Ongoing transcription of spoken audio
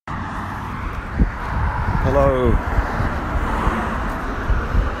Hello.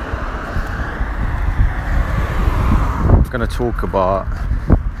 I'm going to talk about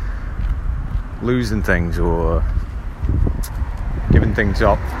losing things or giving things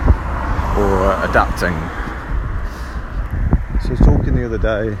up or adapting. So I was talking the other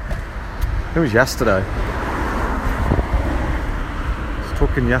day, it was yesterday. I was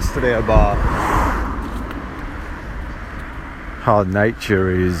talking yesterday about how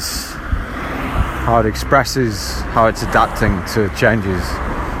nature is, how it expresses, how it's adapting to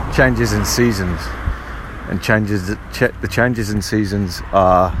changes in seasons, and the changes in seasons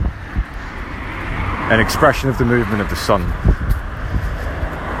are an expression of the movement of the sun.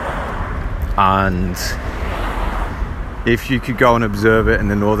 And if you could go and observe it in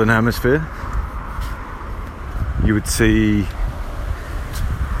the northern hemisphere, you'd see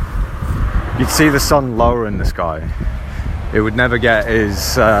the sun lower in the sky. It would never get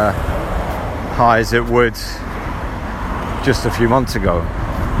as high as it would just a few months ago.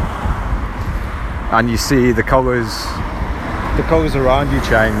 And you see the colours around you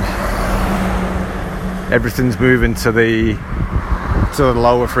change. Everything's moving to the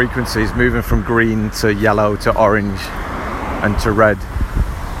lower frequencies, moving from green to yellow to orange and to red,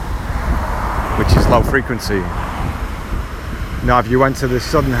 which is low frequency. Now if you went to the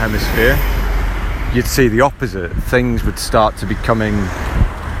southern hemisphere, you'd see the opposite. Things would start to be coming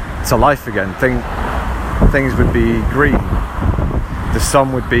to life again. Things would be green. The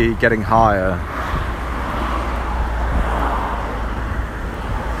sun would be getting higher.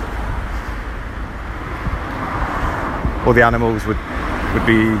 All the animals would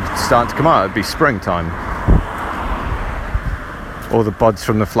be starting to come out. It'd be springtime. All the buds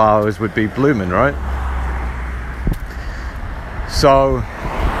from the flowers would be blooming, right? So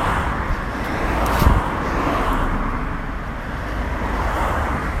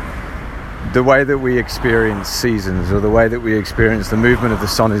the way that we experience seasons, or the way that we experience the movement of the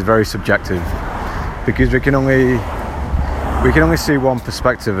sun, is very subjective, because we can only see one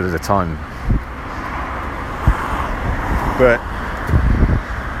perspective at a time. But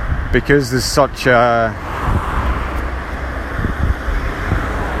because there's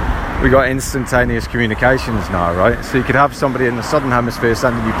we got instantaneous communications now, right? So you could have somebody in the southern hemisphere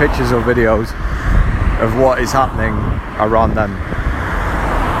sending you pictures or videos of what is happening around them,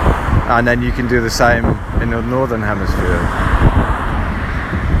 and then you can do the same in the northern hemisphere.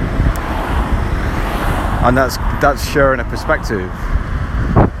 And that's sharing a perspective.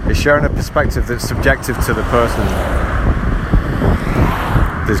 It's sharing a perspective that's subjective to the person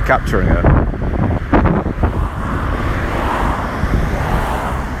that's capturing it.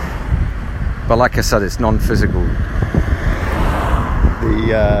 But like I said, it's non-physical.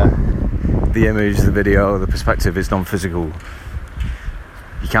 The image, the video, the perspective is non-physical.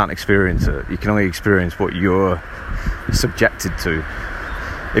 You can't experience it. You can only experience what you're subjected to.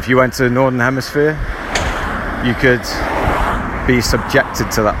 If you went to the northern hemisphere, you could be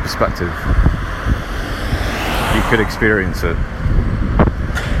subjected to that perspective. You could experience it.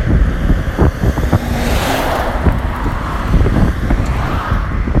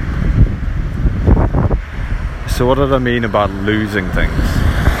 So what did I mean about losing things?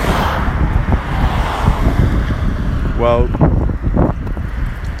 Well,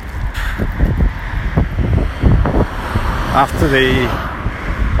 after the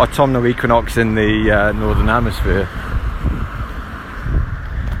autumnal equinox in the northern hemisphere,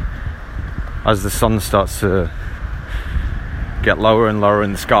 as the sun starts to get lower and lower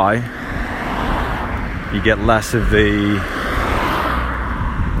in the sky, you get less of the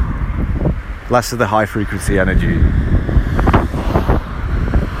high frequency energy.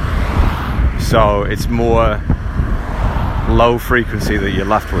 So it's more low frequency that you're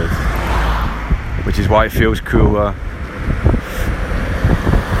left with, which is why it feels cooler.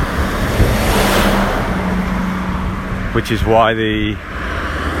 Which is why the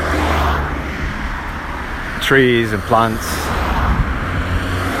trees and plants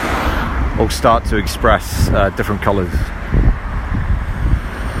all start to express different colours.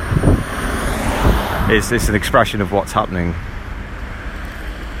 It's an expression of what's happening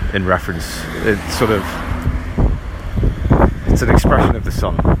in reference. It's an expression of the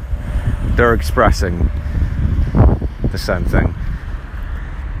sun. They're expressing the same thing,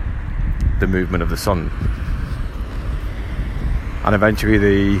 the movement of the sun. And eventually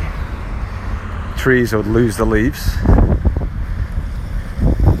the trees will lose the leaves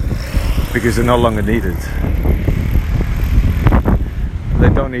because they're no longer needed. They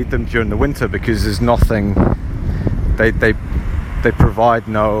don't need them during the winter because there's nothing, they provide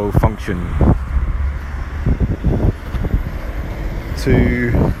no function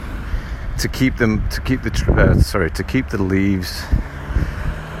to to keep the leaves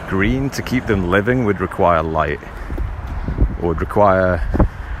green, to keep them living, would require light, or would require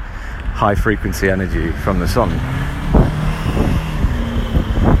high frequency energy from the sun.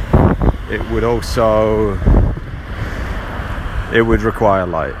 It would require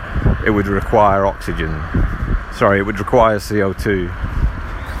light. It would require oxygen. It would require CO2.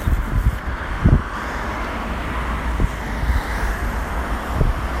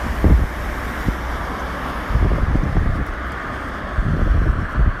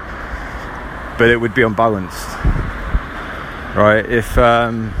 But it would be unbalanced, right? If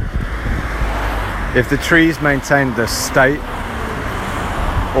the trees maintained the state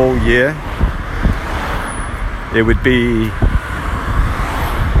all year, it would be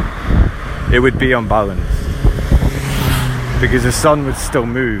unbalanced, because the sun would still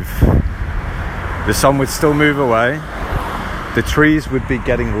move. The sun would still move away. The trees would be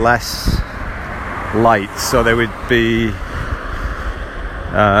getting less light, so there would be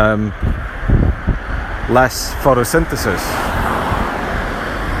less photosynthesis,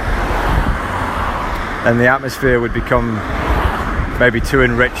 and the atmosphere would become maybe too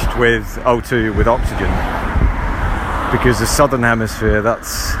enriched with O2, with oxygen, because the southern hemisphere,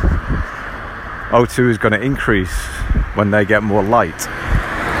 that's O2 is going to increase when they get more light,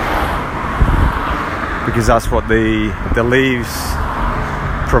 because that's what the leaves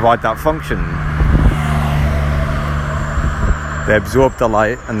provide, that function. They absorb the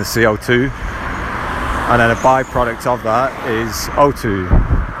light and the CO2, and then a byproduct of that is O2,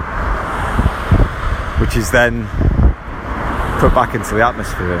 which is then put back into the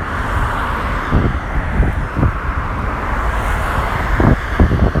atmosphere.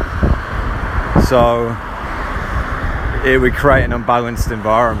 So it would create an unbalanced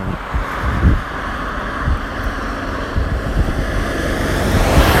environment.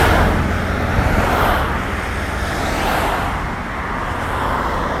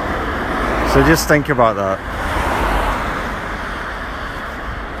 So just think about that.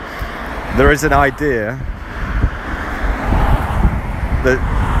 There is an idea that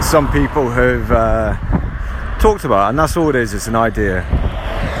some people have talked about, and that's all it is, it's an idea.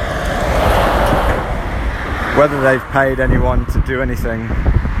 Whether they've paid anyone to do anything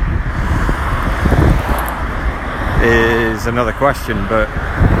is another question, but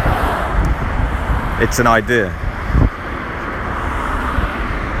it's an idea.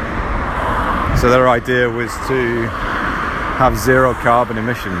 So their idea was to have zero carbon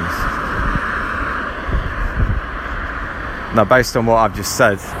emissions. Now, based on what I've just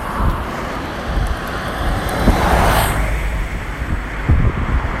said,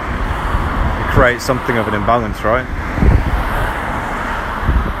 it creates something of an imbalance, right?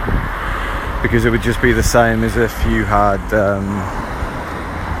 Because it would just be the same as if you had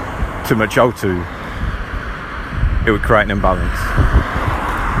too much O2. It would create an imbalance.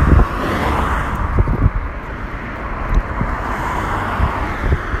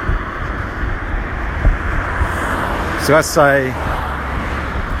 So let's say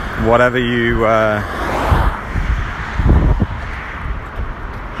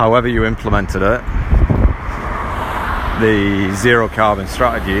however you implemented it, the zero carbon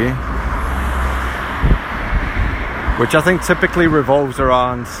strategy, which I think typically revolves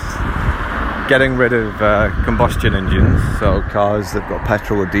around getting rid of combustion engines, so cars that got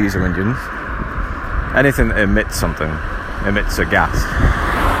petrol or diesel engines, anything that emits a gas.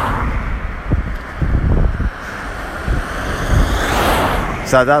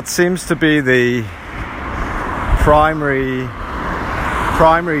 So that seems to be the primary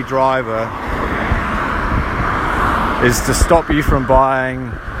driver, is to stop you from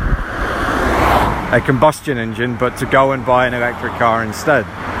buying a combustion engine, but to go and buy an electric car instead.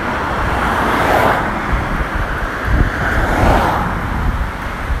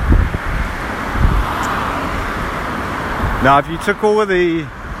 Now, if you took all of the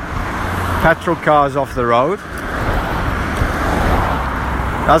petrol cars off the road,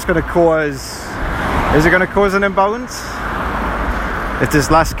 that's going to cause, is it going to cause an imbalance? If there's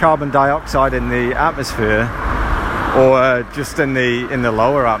less carbon dioxide in the atmosphere, or just in the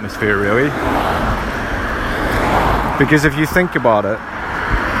lower atmosphere, really? Because if you think about it,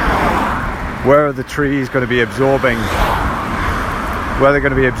 where are the trees going to be absorbing? Where are they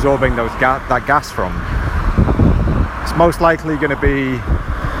going to be absorbing that gas from? It's most likely going to be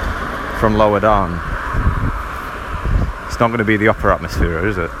from lower down. It's not going to be the upper atmosphere,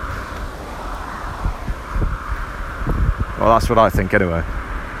 is it? Well, that's what I think anyway.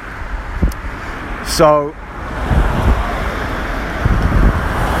 So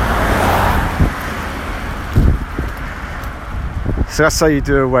So let's say you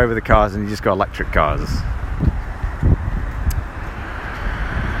do away with the cars and you just got electric cars.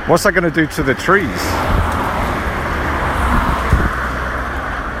 What's that going to do to the trees?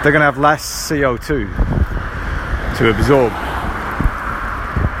 They're going to have less CO2 to absorb,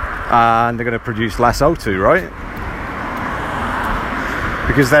 and they're going to produce less O2, right?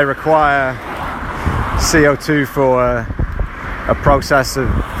 Because they require CO2 for a process of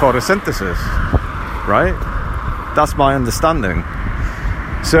photosynthesis, right? That's my understanding.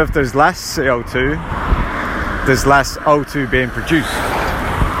 So if there's less CO2, there's less O2 being produced.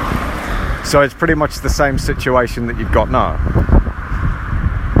 So it's pretty much the same situation that you've got now.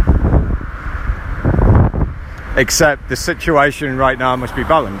 Except the situation right now must be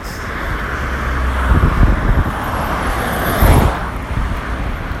balanced.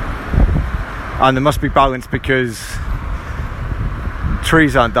 And they must be balanced because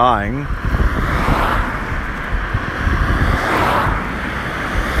trees aren't dying.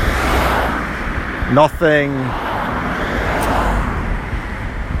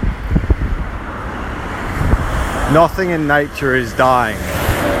 Nothing in nature is dying,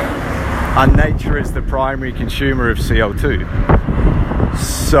 and nature is the primary consumer of CO2.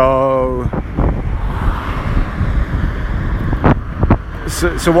 So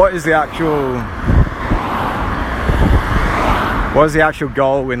what is the actual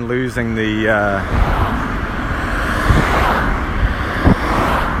goal in losing the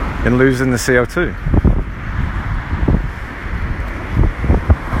CO2?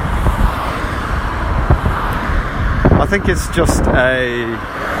 I think it's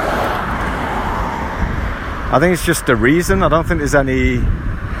just a reason. I don't think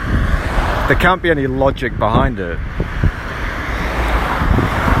there can't be any logic behind it.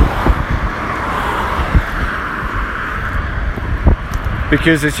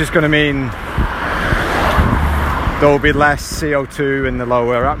 Because it's just going to mean there will be less CO2 in the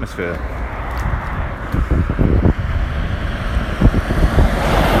lower atmosphere.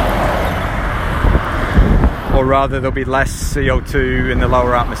 Or rather, there'll be less CO2 in the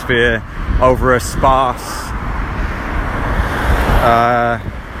lower atmosphere over a sparse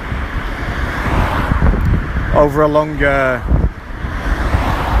over a longer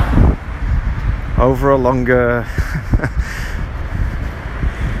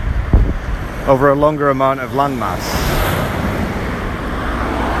amount of landmass.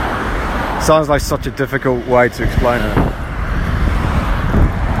 Sounds like such a difficult way to explain it.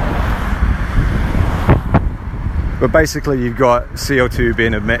 But basically you've got CO2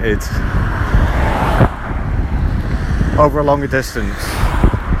 being emitted over a longer distance.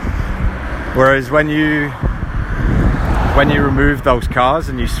 Whereas when you remove those cars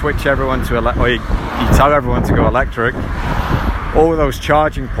and you switch everyone to or you tell everyone to go electric, all of those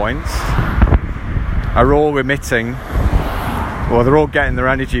charging points are all emitting, or they're all getting their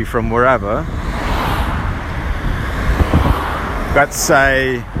energy from wherever. Let's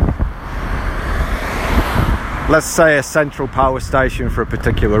say a central power station for a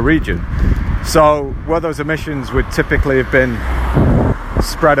particular region. So where those emissions would typically have been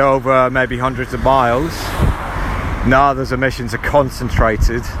spread over maybe hundreds of miles, now those emissions are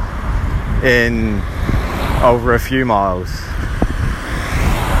concentrated in over a few miles.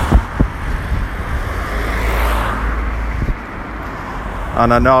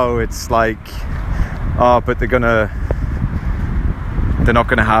 And I know it's like, but they're not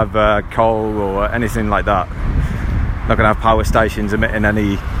gonna have coal or anything like that. Not gonna have power stations emitting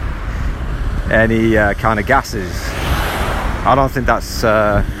any kind of gases. I don't think that's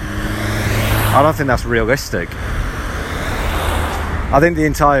realistic. I think the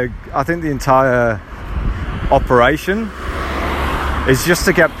entire operation is just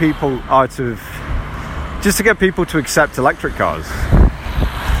to get people to accept electric cars.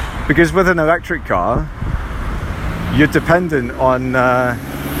 Because with an electric car, you're dependent on,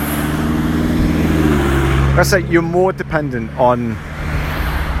 let's say you're more dependent on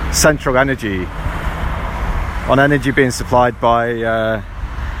central energy, on energy being supplied by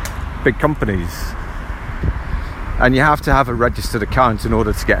big companies. And you have to have a registered account in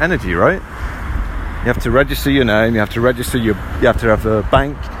order to get energy, right? You have to register your name, you have to have a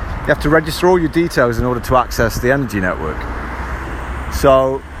bank, you have to register all your details in order to access the energy network.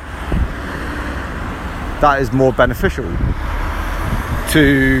 So that is more beneficial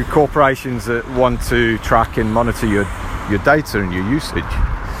to corporations that want to track and monitor your data and your usage.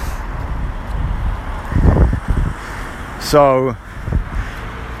 So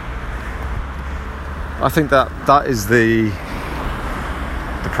I think that is the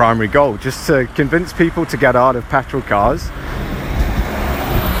primary goal, just to convince people to get out of petrol cars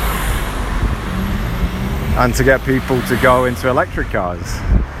and to get people to go into electric cars,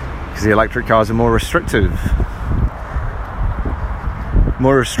 because the electric cars are more restrictive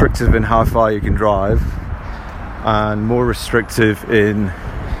in how far you can drive, and more restrictive in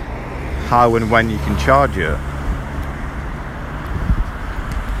how and when you can charge it.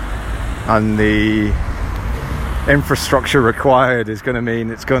 And the infrastructure required is going to mean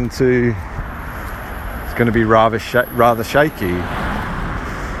it's going to be rather shaky.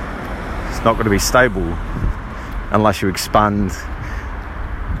 It's not going to be stable unless you expand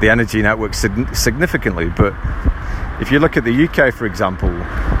the energy network significantly. But if you look at the UK, for example,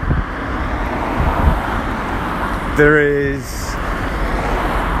 there is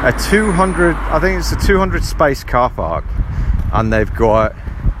a 200 space car park, and they've got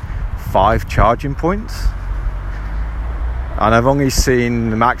 5 charging points, and I've only seen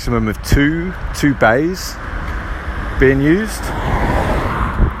the maximum of two bays being used,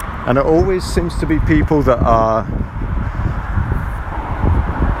 and it always seems to be people that are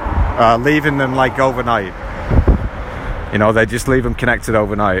leaving them like overnight. You know, they just leave them connected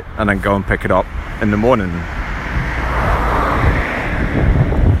overnight and then go and pick it up in the morning.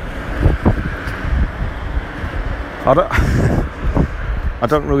 I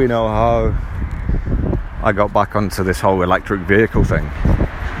don't really know how I got back onto this whole electric vehicle thing.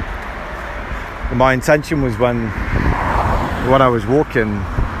 My intention was when I was walking,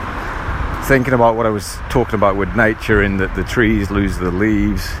 thinking about what I was talking about with nature, in that the trees lose the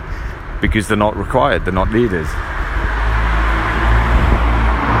leaves because they're not required, they're not needed.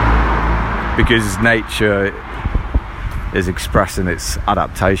 Because nature is expressing its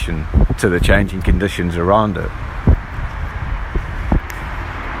adaptation to the changing conditions around it.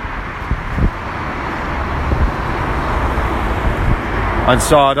 And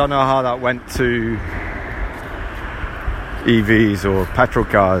so I don't know how that went to EVs or petrol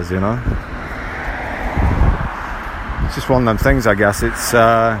cars, you know. It's just one of them things, I guess. It's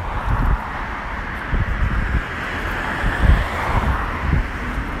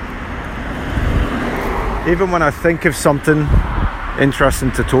even when I think of something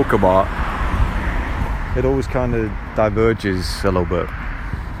interesting to talk about, it always kind of diverges a little bit.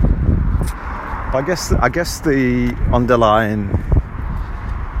 But I guess the underlying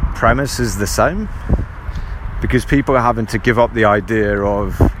premise is the same, because people are having to give up the idea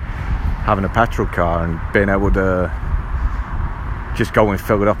of having a petrol car and being able to just go and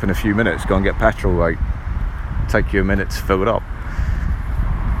fill it up in a few minutes. Go and get petrol, like, take you a minute to fill it up,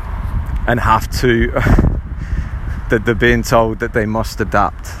 and have to that they're being told that they must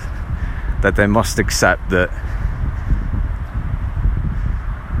adapt, that they must accept that,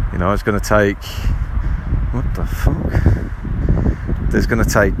 you know, it's going to take, what the fuck, there's going to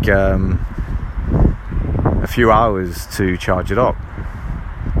take a few hours to charge it up.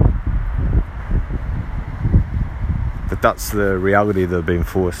 That's the reality they're being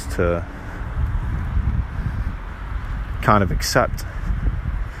forced to kind of accept.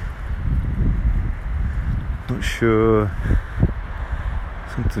 Not sure,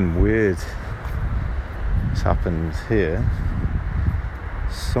 something weird has happened here.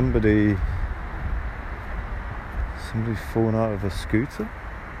 Somebody fallen out of a scooter.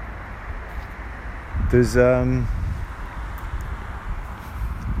 There's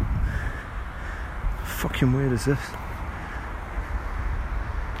fucking weird is this?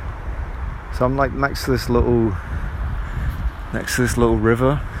 So I'm like next to this little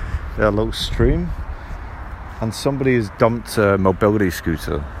river, a little stream, and somebody has dumped a mobility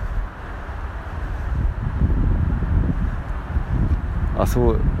scooter. I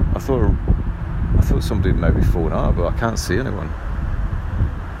thought somebody had maybe fallen out, but I can't see anyone.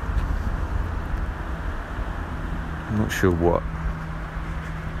 I'm not sure what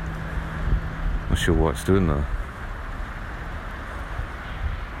it's doing there.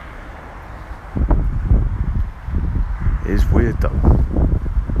 It is weird though,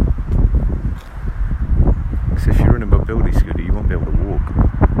 because if you're in a mobility scooter, you won't be able to walk,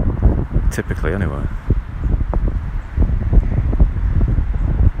 typically anyway.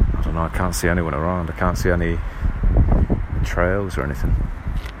 I don't know, I can't see anyone around. I can't see any trails or anything.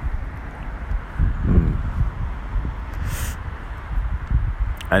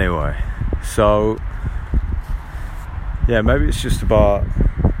 Anyway, so yeah, maybe it's just about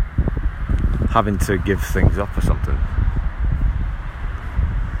having to give things up or something.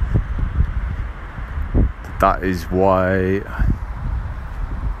 That is why,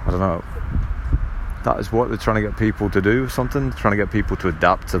 I don't know, that is what they're trying to get people to do, something, trying to get people to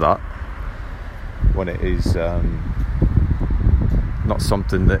adapt to that, when it is not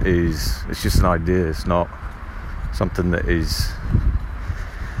something that is, it's just an idea, it's not something that is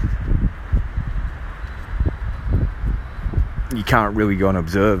you can't really go and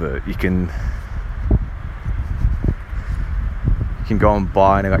observe it. You can go and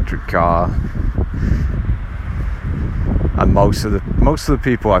buy an electric car, and most of the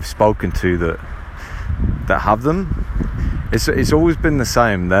people I've spoken to that have them, it's always been the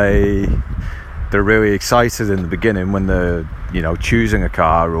same. They're really excited in the beginning when they're, you know, choosing a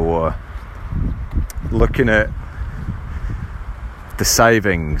car or looking at the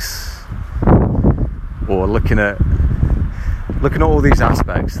savings, or looking at all these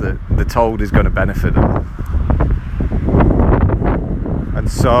aspects that they're told is going to benefit them. And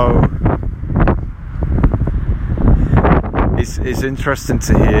so it's interesting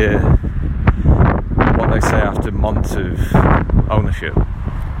to hear what they say after months of ownership,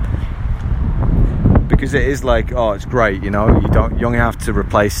 because it is like, oh, it's great, you know, you only have to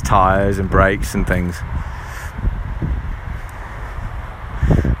replace tires and brakes and things.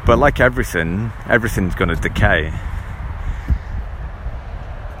 But like everything's going to decay.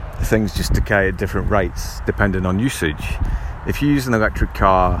 Things just decay at different rates depending on usage. If you use an electric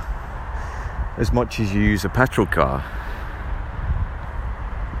car as much as you use a petrol car,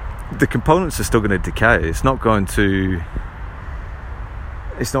 the components are still going to decay. It's not going to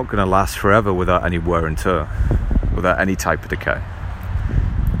last forever without any wear and tear, without any type of decay.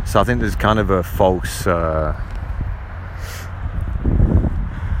 So I think there's kind of a false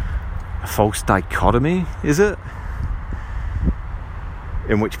dichotomy, is it?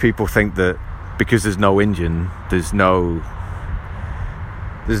 In which people think that because there's no engine, there's no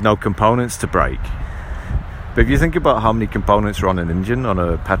components to break. But if you think about how many components are on an engine on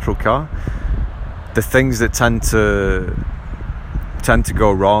a petrol car, the things that tend to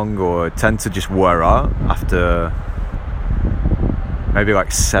go wrong or tend to just wear out after maybe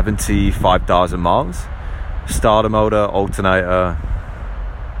like 75,000 miles: starter motor, alternator,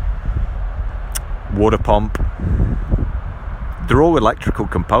 water pump. They're all electrical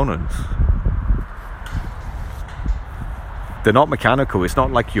components. They're not mechanical. It's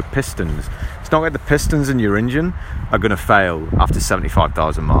not like your pistons. It's not like the pistons in your engine are going to fail after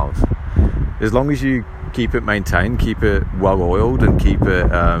 75,000 miles. As long as you keep it maintained, keep it well oiled, and keep it,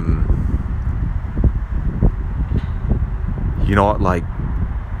 you're not like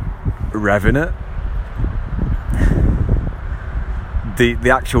revving it.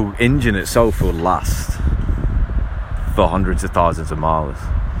 The actual engine itself will last for hundreds of thousands of miles.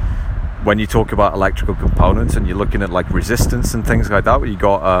 When you talk about electrical components and you're looking at like resistance and things like that, where you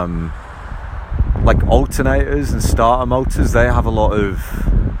got like alternators and starter motors, they've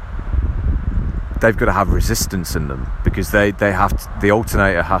got to have resistance in them, because the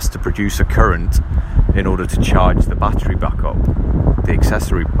alternator has to produce a current in order to charge the battery back up, the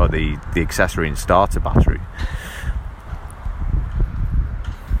accessory or the accessory and starter battery.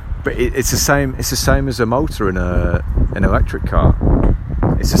 But it's the same as a motor in an electric car.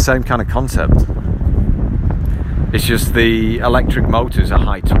 It's the same kind of concept. It's just the electric motors are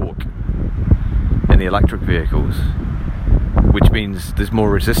high torque in the electric vehicles, which means there's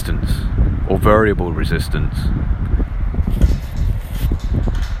more resistance or variable resistance.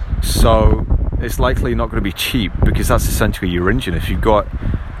 So it's likely not going to be cheap, because that's essentially your engine. If you've got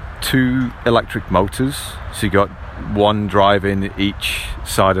two electric motors, so you've got one driving each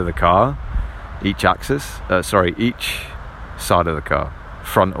side of the car, each side of the car,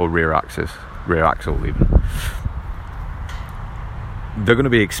 front or rear axle even, they're going to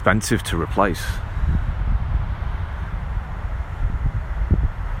be expensive to replace,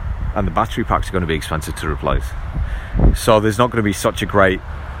 and the battery packs are going to be expensive to replace. So there's not going to be such a great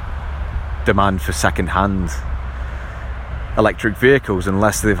demand for second-hand electric vehicles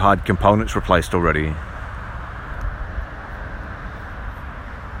unless they've had components replaced already,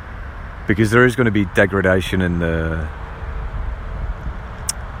 because there is going to be degradation in the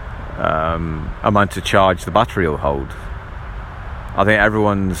amount of charge the battery will hold. I think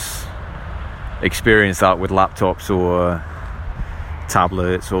everyone's experienced that with laptops or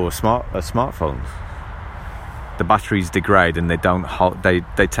tablets or smartphones. The batteries degrade and they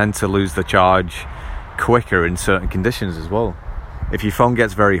tend to lose the charge quicker in certain conditions as well. If your phone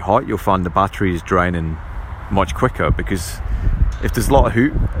gets very hot, you'll find the battery is draining much quicker, because if there's a lot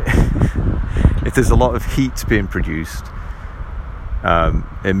of heat being produced,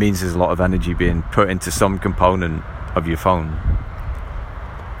 it means there's a lot of energy being put into some component of your phone.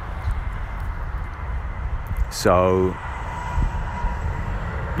 So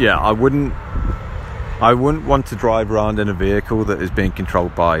yeah, I wouldn't want to drive around in a vehicle that is being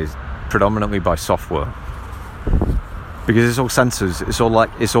controlled predominantly by software, because it's all sensors,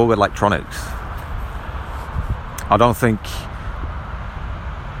 it's all electronics. I don't think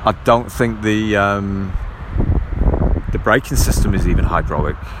the braking system is even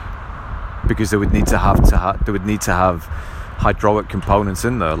hydraulic, because they would need to have hydraulic components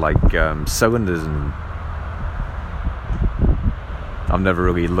in there, like cylinders, and I've never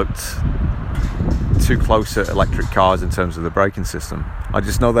really looked too close at electric cars in terms of the braking system. I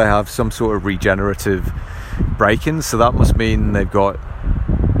just know they have some sort of regenerative braking, so that must mean they've got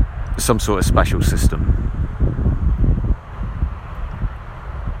some sort of special system.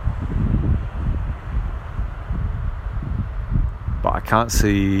 But I can't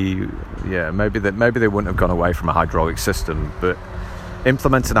see, maybe they wouldn't have gone away from a hydraulic system, but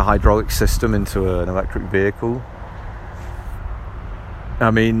implementing a hydraulic system into an electric vehicle, I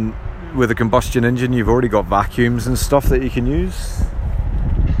mean, with a combustion engine, you've already got vacuums and stuff that you can use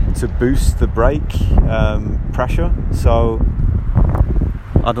to boost the brake pressure. So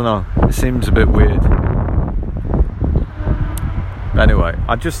I don't know, it seems a bit weird. But anyway,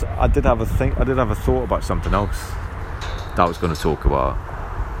 I did have a thought about something else that I was going to talk about,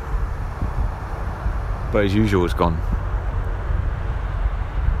 but as usual, it's gone.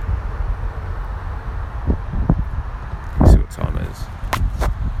 Let's see what time it is.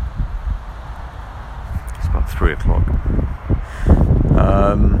 3 o'clock.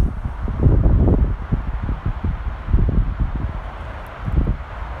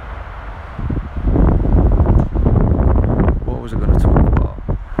 What was I going to talk about?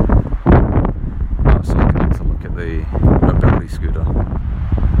 So I had to look at the mobility scooter.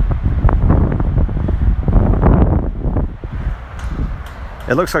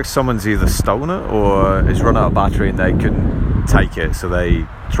 It looks like someone's either stolen it or has run out of battery and they couldn't take it, so they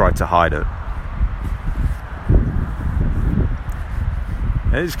tried to hide it.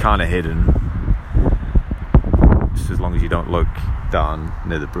 It is kind of hidden, just as long as you don't look down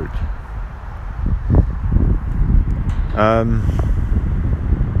near the bridge.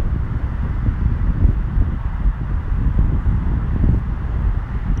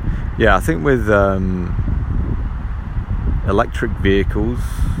 I think with electric vehicles,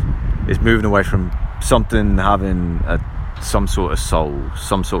 it's moving away from something having some sort of soul,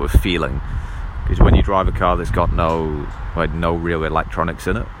 some sort of feeling. Because when you drive a car that's got no real electronics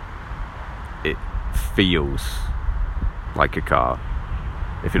in it, it feels like a car,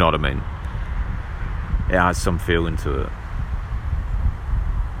 if you know what I mean. It has some feeling to it.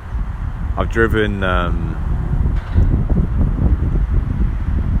 I've driven I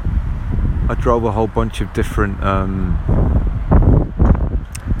drove a whole bunch of different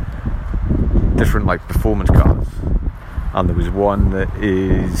like performance cars, and there was one that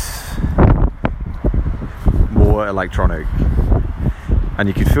is more electronic, and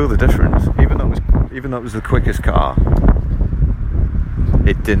you could feel the difference. Even though it was the quickest car,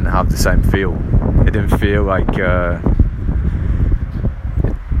 it didn't have the same feel. It didn't feel like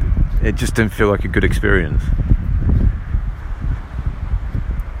it just didn't feel like a good experience.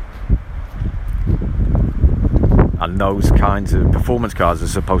 And those kinds of performance cars are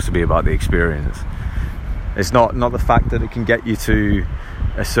supposed to be about the experience. It's not the fact that it can get you to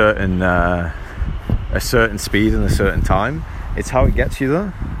a certain speed in a certain time. It's how it gets you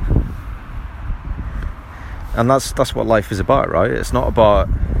there. And that's what life is about, right? It's not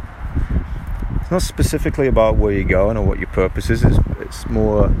specifically about where you're going or what your purpose is. It's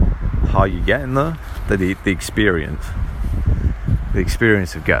more how you get in there, the experience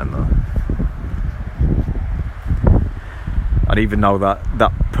of getting there. And even though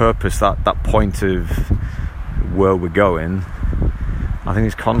that purpose, that point of where we're going, I think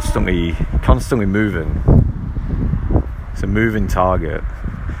it's constantly moving. It's a moving target,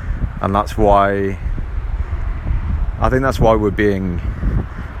 and that's why we're being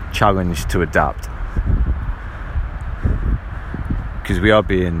challenged to adapt, because we are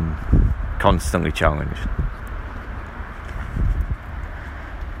being constantly challenged.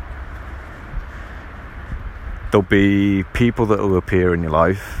 There'll be people that will appear in your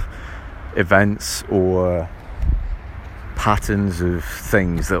life, events or patterns of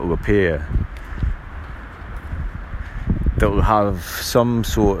things that will appear that will have some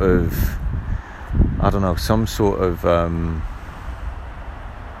sort of, some sort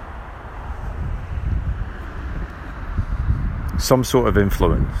of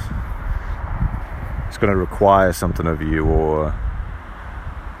influence. It's going to require something of you, or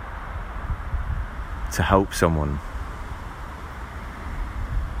to help someone.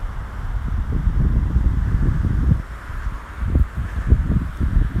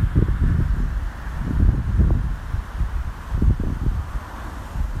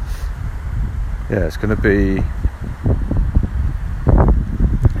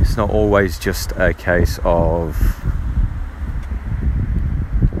 It's not always just a case of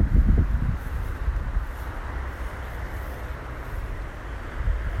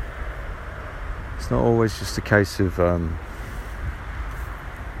it's not always just a case of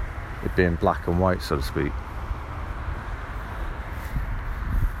it being black and white, so to speak.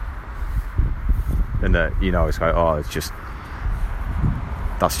 And that, you know, it's like, oh, it's just,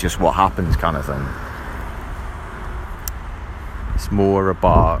 that's just what happens kind of thing. It's more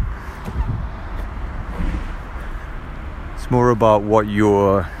about what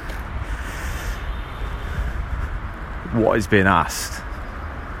is being asked.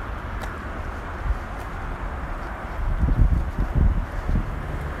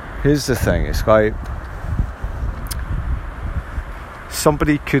 Here's the thing, it's like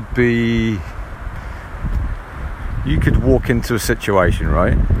somebody could be, you could walk into a situation,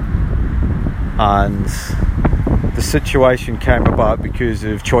 right? And the situation came about because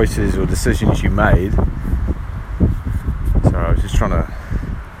of choices or decisions you made. Sorry, I was just trying to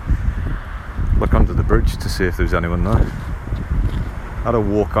look under the bridge to see if there's anyone there. I had to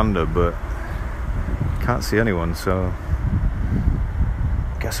walk under, but can't see anyone, so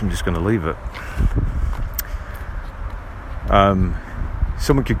I guess I'm just going to leave it.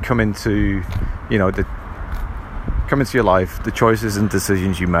 Someone could come into, you know, come into your life, the choices and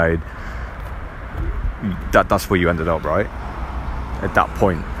decisions you made, that's where you ended up, right? At that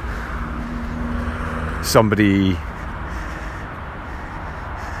point, somebody,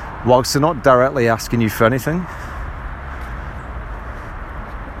 whilst they're not directly asking you for anything,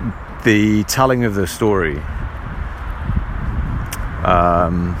 the telling of the story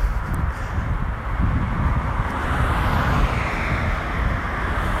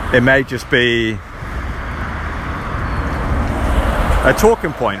it may just be a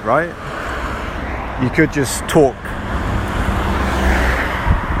talking point, right? You could just talk.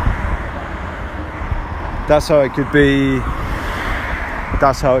 That's how it could be.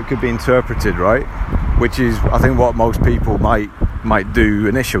 That's how it could be interpreted, right? Which is, I think, what most people might do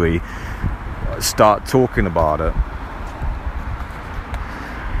initially. Start talking about it.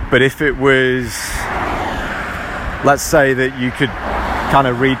 But if it was, let's say that you could kind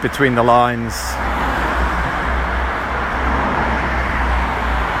of read between the lines,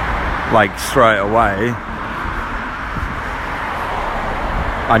 like straight away,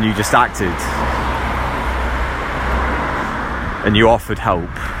 and you just acted, and you offered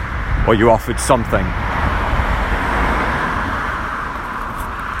help, or you offered something,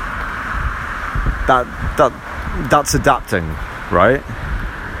 that's adapting, right?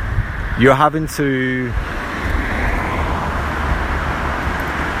 You're having to,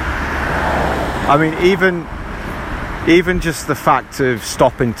 I mean, even just the fact of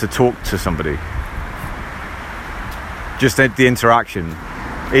stopping to talk to somebody, just the interaction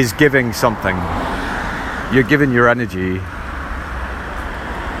is giving something. You're giving your energy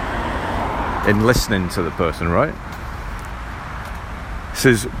in listening to the person, right?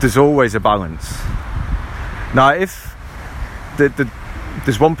 So there's always a balance. Now, if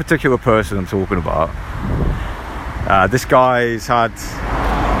there's one particular person I'm talking about, this guy's had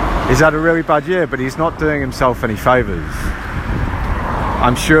a really bad year, but he's not doing himself any favours.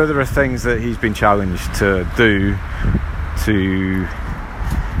 I'm sure there are things that he's been challenged to do to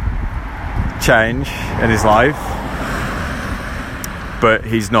change in his life, but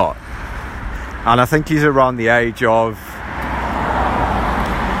he's not. And I think he's around the age of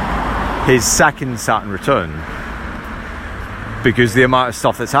his second Saturn return, because the amount of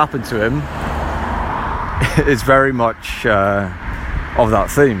stuff that's happened to him is very much of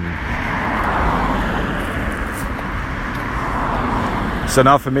that theme. So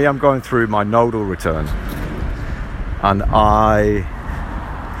now for me, I'm going through my nodal return, and I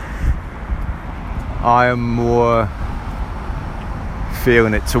am more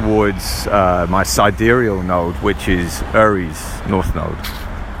feeling it towards my sidereal node, which is Aries, North Node,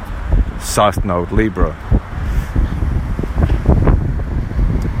 South Node, Libra.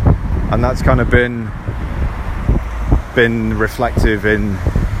 And that's kind of been reflective in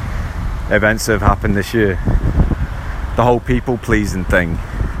events that have happened this year. The whole people pleasing thing,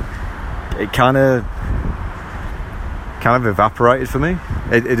 it kind of evaporated for me.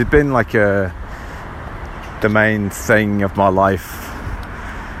 It had been like the main thing of my life,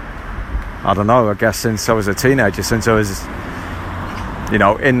 I don't know, I guess since I was a teenager, since I was, you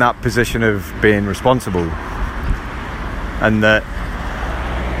know, in that position of being responsible, and that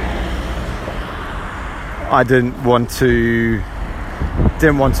I didn't want to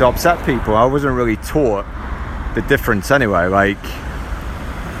upset people. I wasn't really taught the difference anyway, like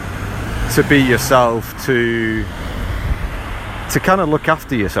to be yourself, to kind of look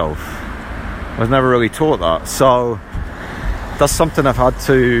after yourself. I was never really taught that, so that's something I've had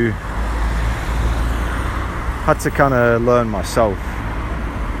to kind of learn myself.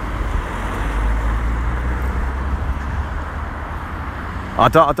 I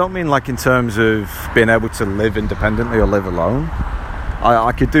don't mean like in terms of being able to live independently or live alone.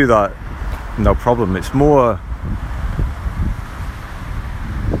 I could do that, no problem. It's more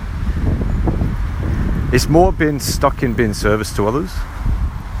being stuck in being service to others.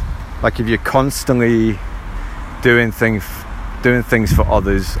 Like if you're constantly doing things for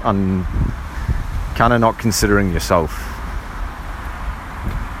others and kind of not considering yourself.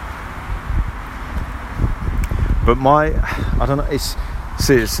 But I don't know, it's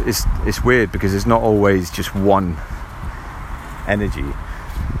weird because it's not always just one energy,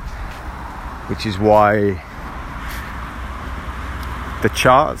 which is why the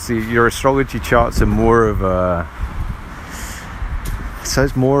charts, your astrology charts are more of a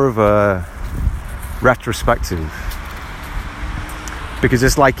retrospective, because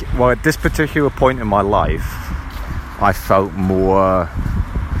it's like, well, at this particular point in my life I felt more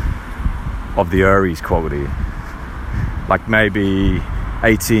of the Aries quality, like maybe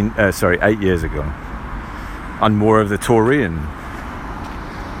 8 years ago, and more of the Taurian,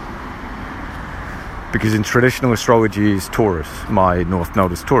 because in traditional astrology is Taurus. My North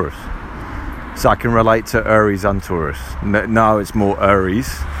Node is Taurus, so I can relate to Aries and Taurus. Now it's more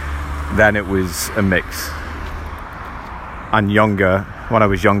Aries. Then it was a mix, and when I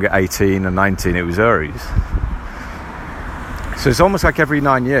was younger, 18 and 19, it was Aries. So it's almost like every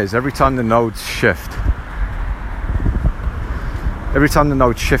 9 years, every time the nodes shift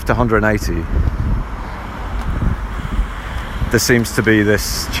 180, there seems to be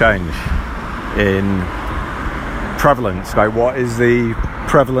this change in prevalence. Like, what is the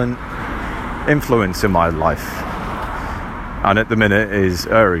prevalent influence in my life? And at the minute is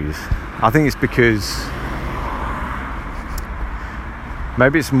Aries. I think it's because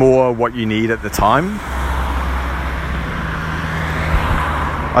maybe it's more what you need at the time,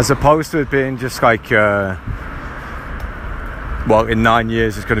 as opposed to it being just like well, in 9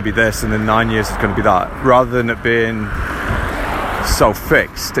 years it's going to be this, and in 9 years it's going to be that, rather than it being so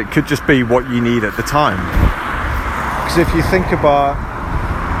fixed. It could just be what you need at the time. Because if you think about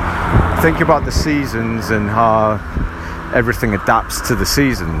the seasons and how everything adapts to the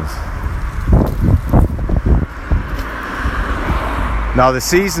seasons. Now the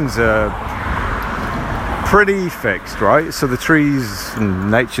seasons are pretty fixed, right? So the trees and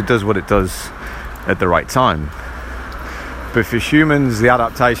nature does what it does at the right time. But for humans, the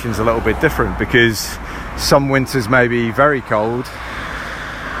adaptation's a little bit different, because some winters may be very cold,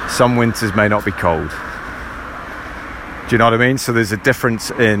 some winters may not be cold. Do you know what I mean? So there's a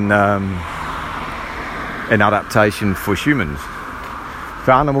difference in adaptation for humans.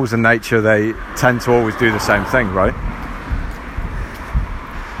 For animals and nature, they tend to always do the same thing, right?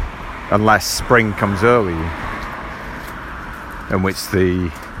 Unless spring comes early, in which the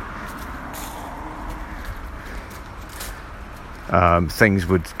things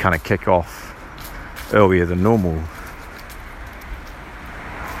would kind of kick off earlier than normal.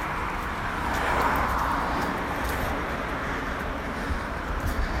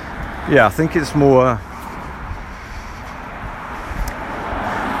 Yeah, I think it's more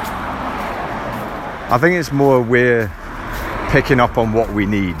we're picking up on what we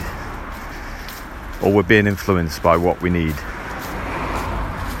need, or we're being influenced by what we need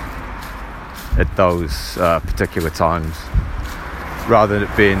at those particular times, rather than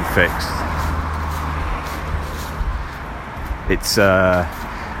it being fixed. It's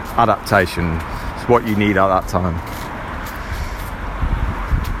adaptation. It's what you need at that time.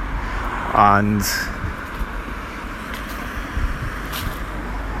 And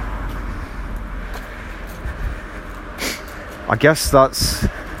I guess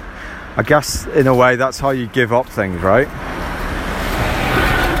in a way that's how you give up things, right?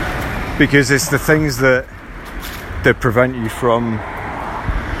 Because it's the things that prevent you from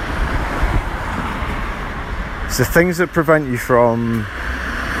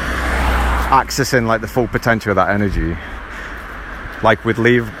accessing like the full potential of that energy. Like with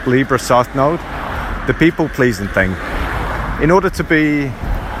Libra South Node, the people pleasing thing. In order to be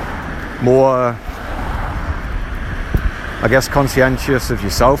more, I guess, conscientious of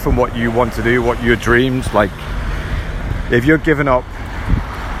yourself and what you want to do, what your dreams, like if you're giving up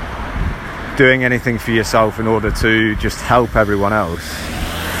doing anything for yourself in order to just help everyone else,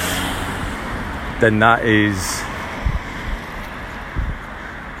 then that is,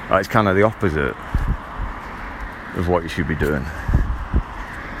 it's kind of the opposite of what you should be doing.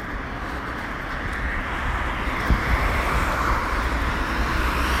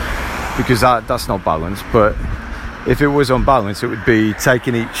 Because that's not balanced. But if it was unbalanced, it would be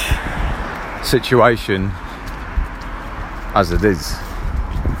taking each situation as it is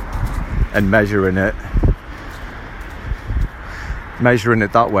and measuring it measuring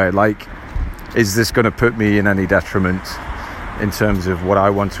it that way. Like, is this going to put me in any detriment in terms of what I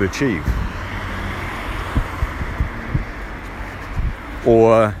want to achieve?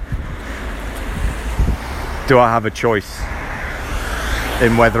 Or do I have a choice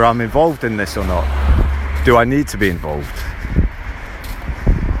in whether I'm involved in this or not? Do I need to be involved?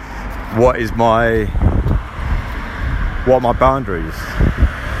 What are my boundaries?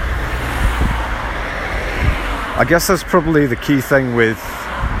 I guess that's probably the key thing with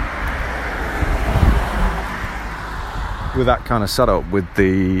that kind of setup with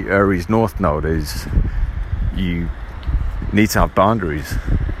the Aries North node, is you need to have boundaries.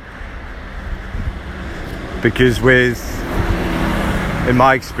 Because in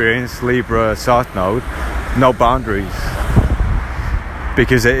my experience, Libra South node, no boundaries.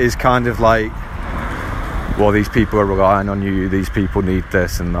 Because it is kind of like, well, these people are relying on you, these people need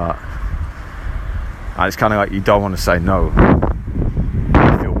this and that. And it's kind of like you don't want to say no.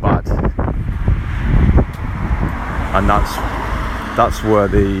 You feel bad. And that's where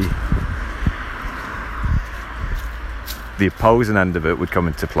the opposing end of it would come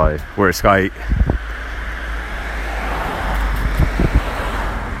into play, where it's like,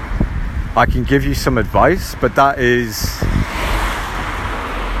 I can give you some advice, but that is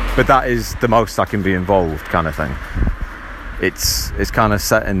the most I can be involved, kind of thing. It's kind of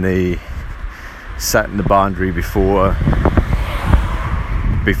setting the boundary before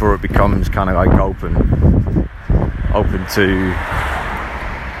it becomes kind of like open to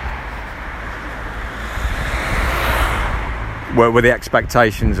where the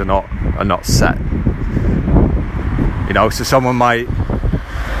expectations are not set. You know, so someone might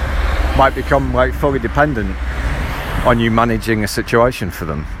become like fully dependent on you managing a situation for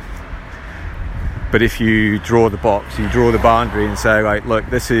them. But if you draw the box, you draw the boundary and say, like, look,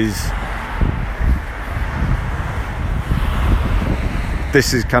 this is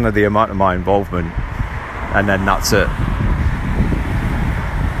kind of the amount of my involvement, and then that's it.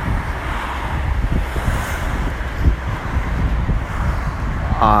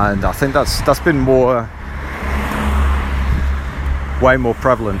 And I think that's been way more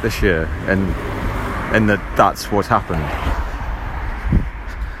prevalent this year, and that's what's happened.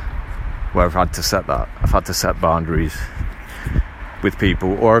 Where I've had to set boundaries with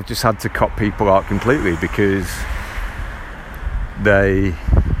people, or I've just had to cut people out completely because they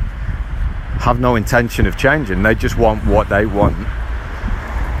have no intention of changing. They just want what they want,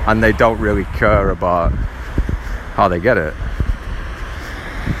 and they don't really care about how they get it.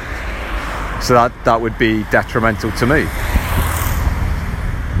 So that would be detrimental to me.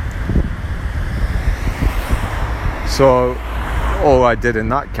 So all I did in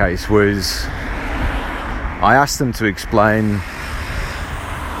that case was I asked them to explain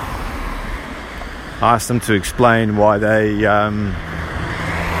why they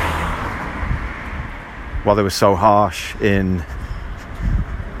were so harsh in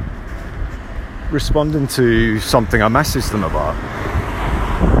responding to something I messaged them about.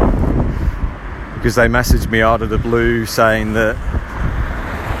 Because they messaged me out of the blue saying that,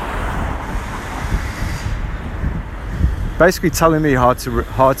 basically telling me how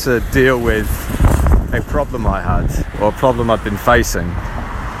to deal with a problem I had, or a problem I'd been facing.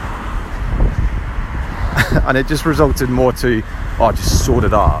 And it just resulted more to, just sort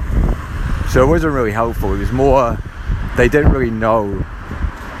it out. So it wasn't really helpful. It was more, they didn't really know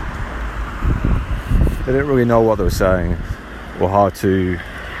what they were saying, or how to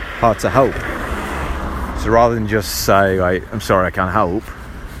help. So rather than just say, like, I'm sorry, I can't help,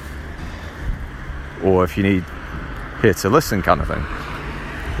 or if you need here to listen, kind of thing,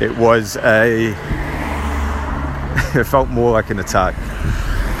 it felt more like an attack.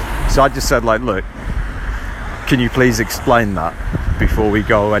 So I just said, like, look, can you please explain that before we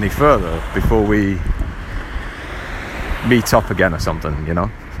go any further, before we meet up again or something, you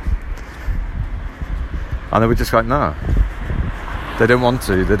know? And they were just like, no, they didn't want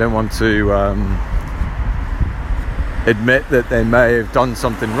to admit that they may have done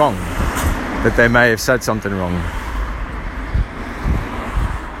something wrong, that they may have said something wrong.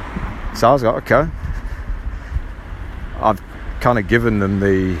 So I was like, okay, I've kind of given them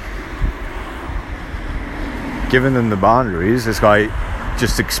the boundaries. It's like,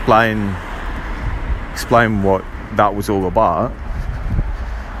 just explain what that was all about,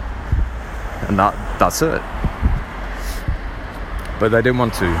 and that's it. But they didn't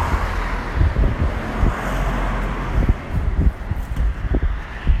want to.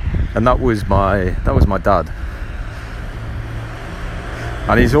 And that was my dad.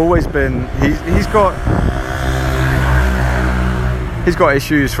 And he's always been, he's got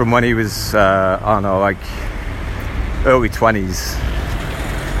issues from when he was, I don't know, like early 20s.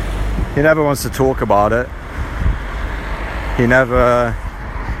 He never wants to talk about it. He never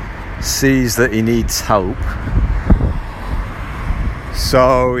sees that he needs help.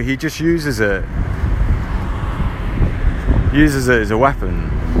 So he just uses it as a weapon.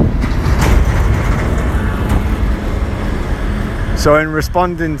 So in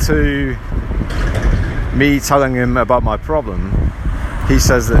responding to me telling him about my problem, he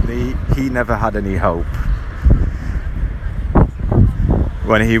says that he never had any help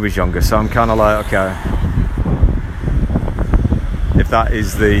when he was younger. So I'm kind of like, okay, if that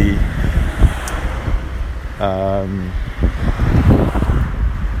is the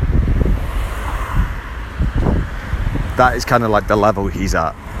that is kind of like the level he's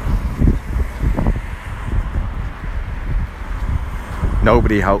at.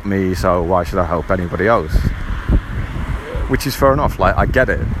 Nobody helped me, so why should I help anybody else? Which is fair enough, like, I get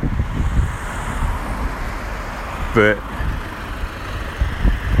it. But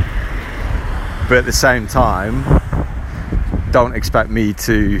at the same time, don't expect me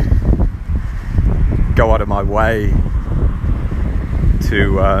to go out of my way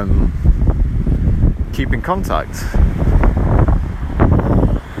to keep in contact.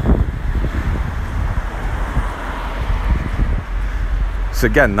 So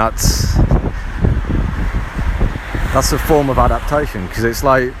again, that's a form of adaptation, because it's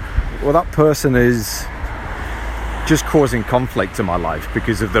like, well, that person is just causing conflict in my life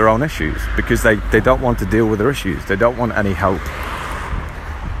because of their own issues, because they don't want to deal with their issues, they don't want any help,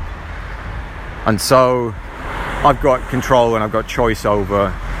 and so I've got control and I've got choice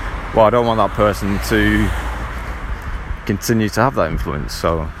over, well, I don't want that person to continue to have that influence,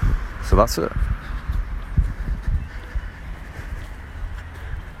 so that's it.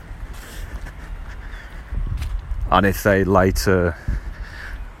 And if they later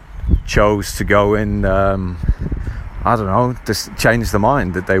chose to go in, I don't know, just change their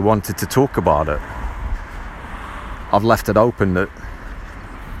mind, that they wanted to talk about it, I've left it open that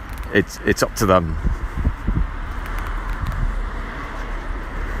it's up to them.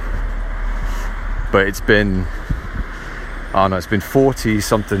 But it's been 40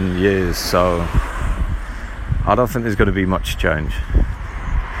 something years, so I don't think there's going to be much change.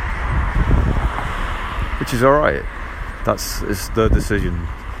 Which is alright. It's the decision.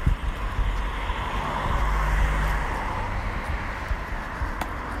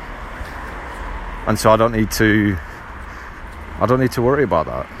 And so I don't need to worry about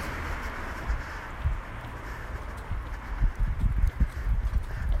that.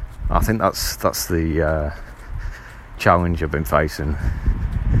 I think that's the challenge I've been facing.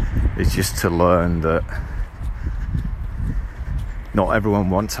 It's just to learn that not everyone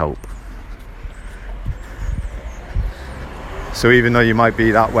wants help. So even though you might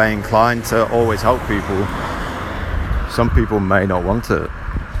be that way inclined to always help people, some people may not want it.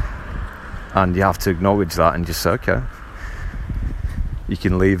 And you have to acknowledge that and just say, okay. You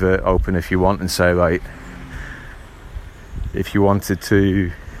can leave it open if you want and say, like, if you wanted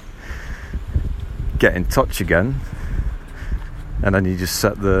to get in touch again, and then you just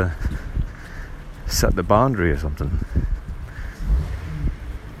set the boundary or something.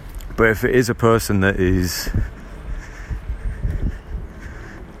 But if it is a person that is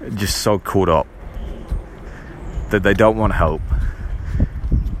just so caught up that they don't want help,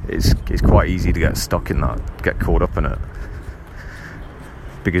 it's quite easy to get stuck in that, get caught up in it,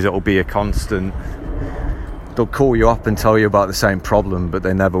 because it'll be a constant. They'll call you up and tell you about the same problem, but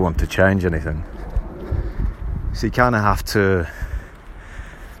they never want to change anything. So you kind of have to,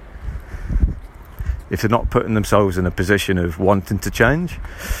 if they're not putting themselves in a position of wanting to change,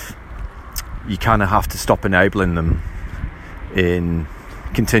 you kind of have to stop enabling them in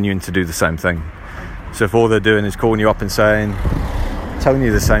continuing to do the same thing. So if all they're doing is calling you up and telling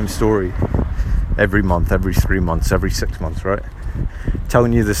you the same story every month, every 3 months, every 6 months, right?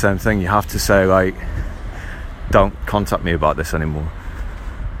 Telling you the same thing, you have to say, like, don't contact me about this anymore.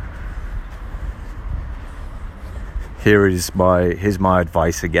 Here's my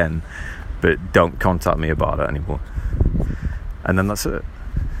advice again, but don't contact me about it anymore. And then that's it.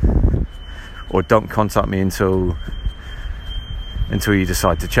 Or don't contact me until you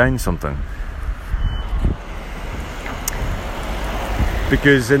decide to change something.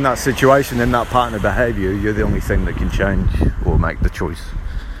 Because in that situation, in that pattern of behaviour, you're the only thing that can change or make the choice,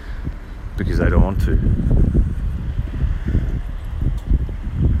 because they don't want to.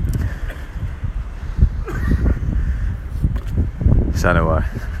 So anyway,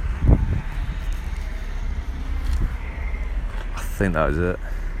 I think that was it.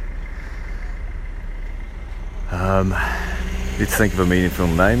 Need to think of a meaningful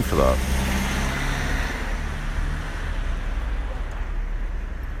name for that.